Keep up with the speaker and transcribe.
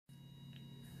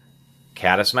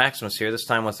Caddis Maximus here, this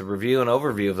time with a review and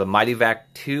overview of the MityVac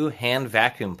 2 hand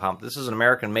vacuum pump. This is an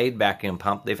American-made vacuum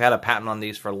pump. They've had a patent on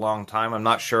these for a long time. I'm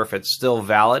not sure if it's still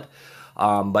valid,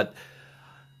 but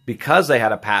because they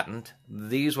had a patent,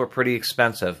 these were pretty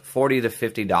expensive, $40 to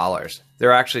 $50.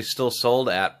 They're actually still sold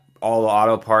at all the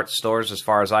auto parts stores as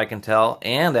far as I can tell,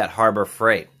 and at Harbor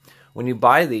Freight. When you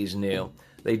buy these new,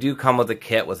 they do come with a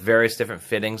kit with various different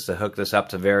fittings to hook this up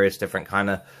to various different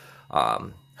kind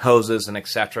of hoses and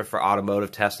etc. for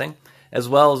automotive testing, as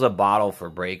well as a bottle for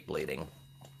brake bleeding.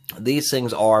 These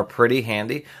things are pretty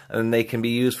handy, and they can be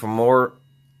used for more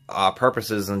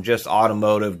purposes than just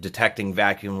automotive detecting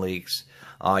vacuum leaks,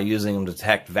 using them to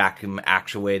detect vacuum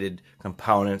actuated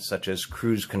components such as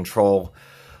cruise control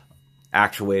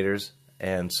actuators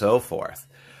and so forth.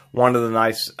 One of the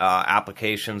nice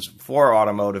applications for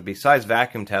automotive besides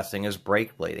vacuum testing is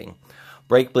brake bleeding.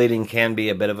 Brake bleeding can be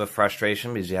a bit of a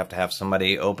frustration because you have to have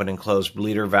somebody open and close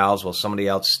bleeder valves while somebody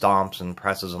else stomps and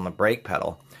presses on the brake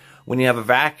pedal. When you have a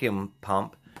vacuum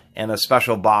pump and a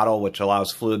special bottle which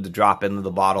allows fluid to drop into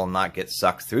the bottle and not get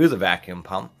sucked through the vacuum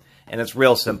pump, and it's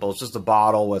real simple, it's just a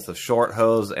bottle with a short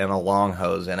hose and a long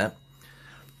hose in it.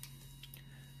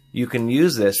 You can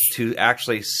use this to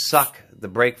actually suck the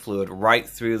brake fluid right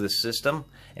through the system,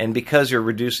 and because you're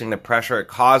reducing the pressure, it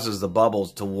causes the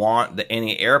bubbles to want,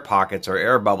 any air pockets or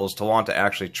air bubbles to want to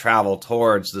actually travel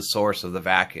towards the source of the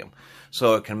vacuum.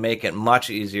 So it can make it much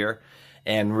easier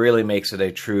and really makes it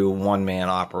a true one-man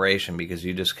operation, because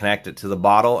you just connect it to the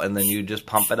bottle and then you just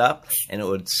pump it up and it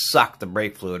would suck the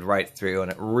brake fluid right through,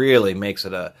 and it really makes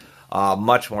it a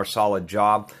much more solid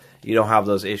job. You don't have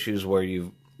those issues where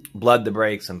you blood the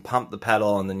brakes and pump the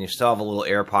pedal and then you still have a little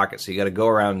air pocket, so you got to go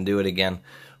around and do it again.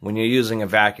 When you're using a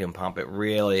vacuum pump, it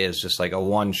really is just like a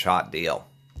one-shot deal.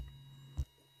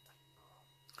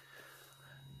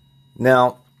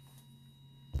 Now,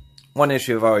 one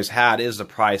issue I've always had is the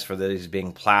price for these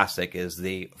being plastic is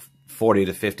the $40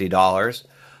 to $50.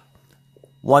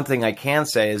 One thing I can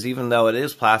say is even though it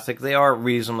is plastic, they are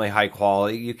reasonably high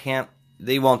quality.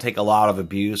 They won't take a lot of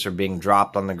abuse or being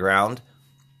dropped on the ground.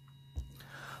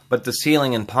 But the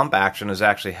sealing and pump action is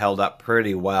actually held up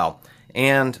pretty well.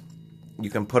 And you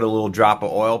can put a little drop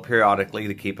of oil periodically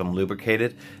to keep them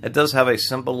lubricated. It does have a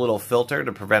simple little filter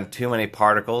to prevent too many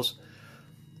particles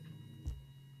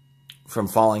from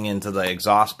falling into the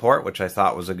exhaust port, which I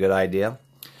thought was a good idea.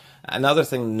 Another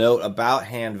thing to note about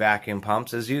hand vacuum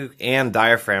pumps is and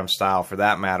diaphragm style for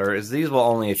that matter, is these will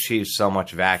only achieve so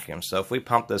much vacuum. So if we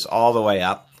pump this all the way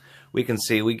up, we can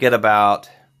see we get about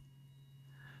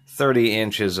 30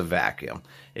 inches of vacuum.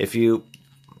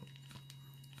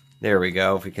 There we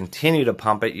go. If we continue to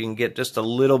pump it, you can get just a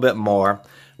little bit more.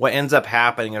 What ends up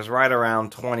happening is right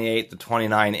around 28 to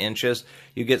 29 inches,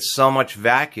 you get so much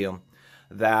vacuum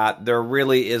that there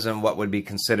really isn't what would be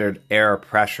considered air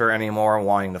pressure anymore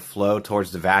wanting to flow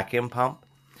towards the vacuum pump.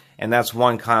 And that's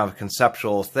one kind of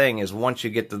conceptual thing, is once you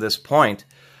get to this point,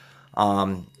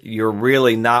 you're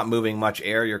really not moving much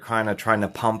air. You're kind of trying to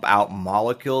pump out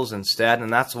molecules instead,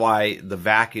 and that's why the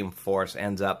vacuum force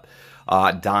ends up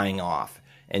dying off.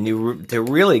 And to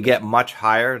really get much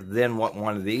higher than what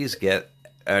one of these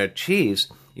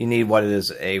achieves, you need what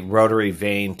is a rotary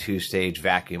vane 2-stage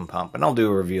vacuum pump. And I'll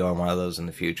do a review on one of those in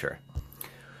the future.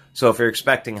 So if you're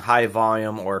expecting high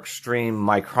volume or extreme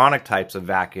micronic types of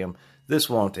vacuum, this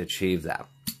won't achieve that.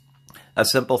 A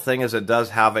simple thing is it does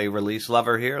have a release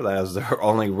lever here. That is the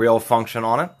only real function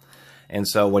on it. And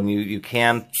so when you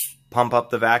can pump up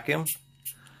the vacuum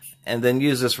and then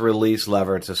use this release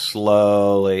lever to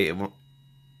slowly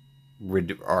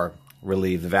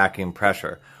relieve the vacuum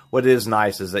pressure. What is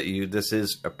nice is that this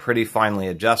is pretty finely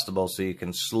adjustable, so you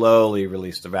can slowly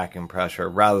release the vacuum pressure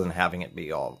rather than having it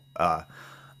be all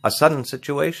a sudden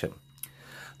situation.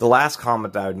 The last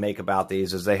comment I would make about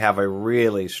these is they have a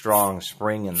really strong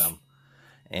spring in them,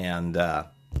 and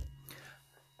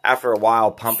after a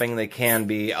while pumping, they can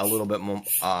be a little bit more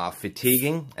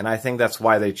fatiguing, and I think that's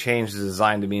why they changed the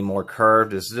design to be more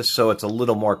curved, is just so it's a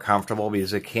little more comfortable,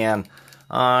 because it can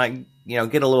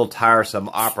get a little tiresome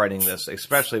operating this,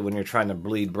 especially when you're trying to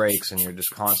bleed brakes and you're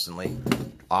just constantly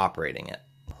operating it.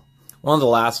 One of the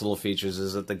last little features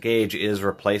is that the gauge is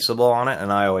replaceable on it,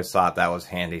 and I always thought that was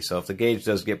handy. So if the gauge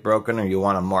does get broken or you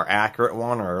want a more accurate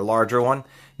one or a larger one,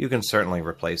 you can certainly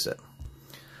replace it.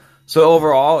 So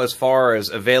overall, as far as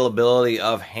availability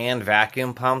of hand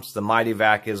vacuum pumps, the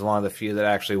MityVac is one of the few that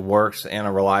actually works in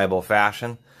a reliable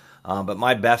fashion. But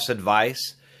my best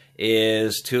advice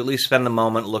is to at least spend a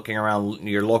moment looking around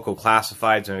your local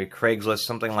classifieds, maybe Craigslist,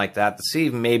 something like that, to see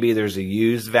if maybe there's a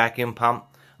used vacuum pump,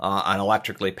 an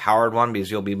electrically powered one,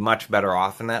 because you'll be much better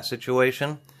off in that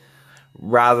situation.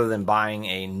 rather than buying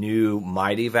a new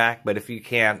MityVac. But if you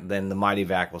can't, then the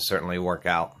MityVac will certainly work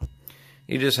out.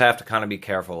 You just have to kind of be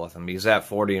careful with them, because at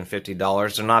 $40 and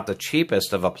 $50, they're not the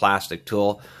cheapest of a plastic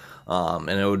tool.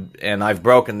 And I've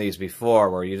broken these before,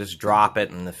 where you just drop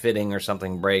it and the fitting or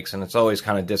something breaks, and it's always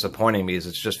kind of disappointing because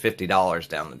it's just $50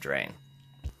 down the drain.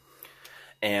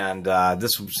 And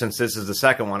since this is the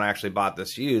second one I actually bought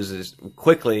this used, it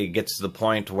quickly gets to the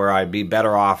point where I'd be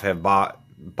better off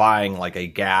buying like a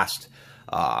gassed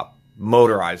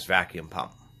motorized vacuum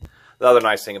pump. The other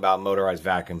nice thing about a motorized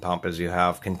vacuum pump is you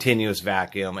have continuous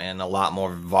vacuum and a lot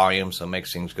more volume, so it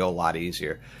makes things go a lot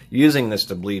easier. Using this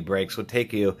to bleed brakes would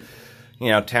take you,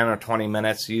 10 or 20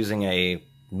 minutes. Using a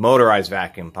motorized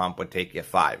vacuum pump would take you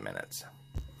 5 minutes.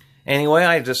 Anyway,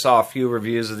 I just saw a few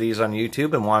reviews of these on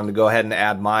YouTube and wanted to go ahead and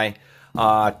add my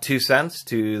 2 cents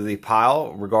to the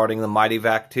pile regarding the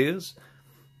MityVac 2s.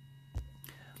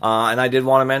 And I did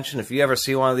want to mention, if you ever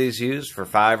see one of these used for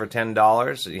 $5 or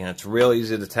 $10, it's real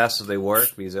easy to test if they work,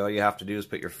 because all you have to do is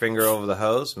put your finger over the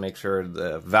hose, make sure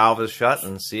the valve is shut,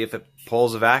 and see if it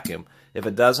pulls a vacuum. If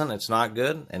it doesn't, it's not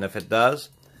good, and if it does,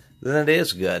 then it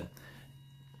is good.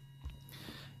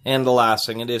 And the last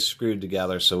thing, it is screwed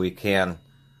together, so we can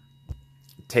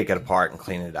take it apart and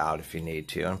clean it out if you need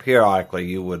to, and periodically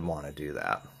you would want to do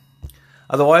that.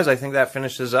 Otherwise, I think that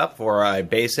finishes up for a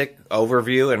basic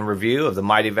overview and review of the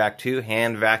MityVac 2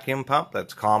 hand vacuum pump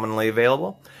that's commonly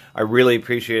available. I really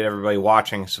appreciate everybody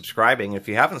watching and subscribing. If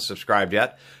you haven't subscribed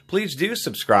yet, please do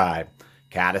subscribe.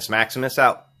 Catus Maximus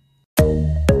out.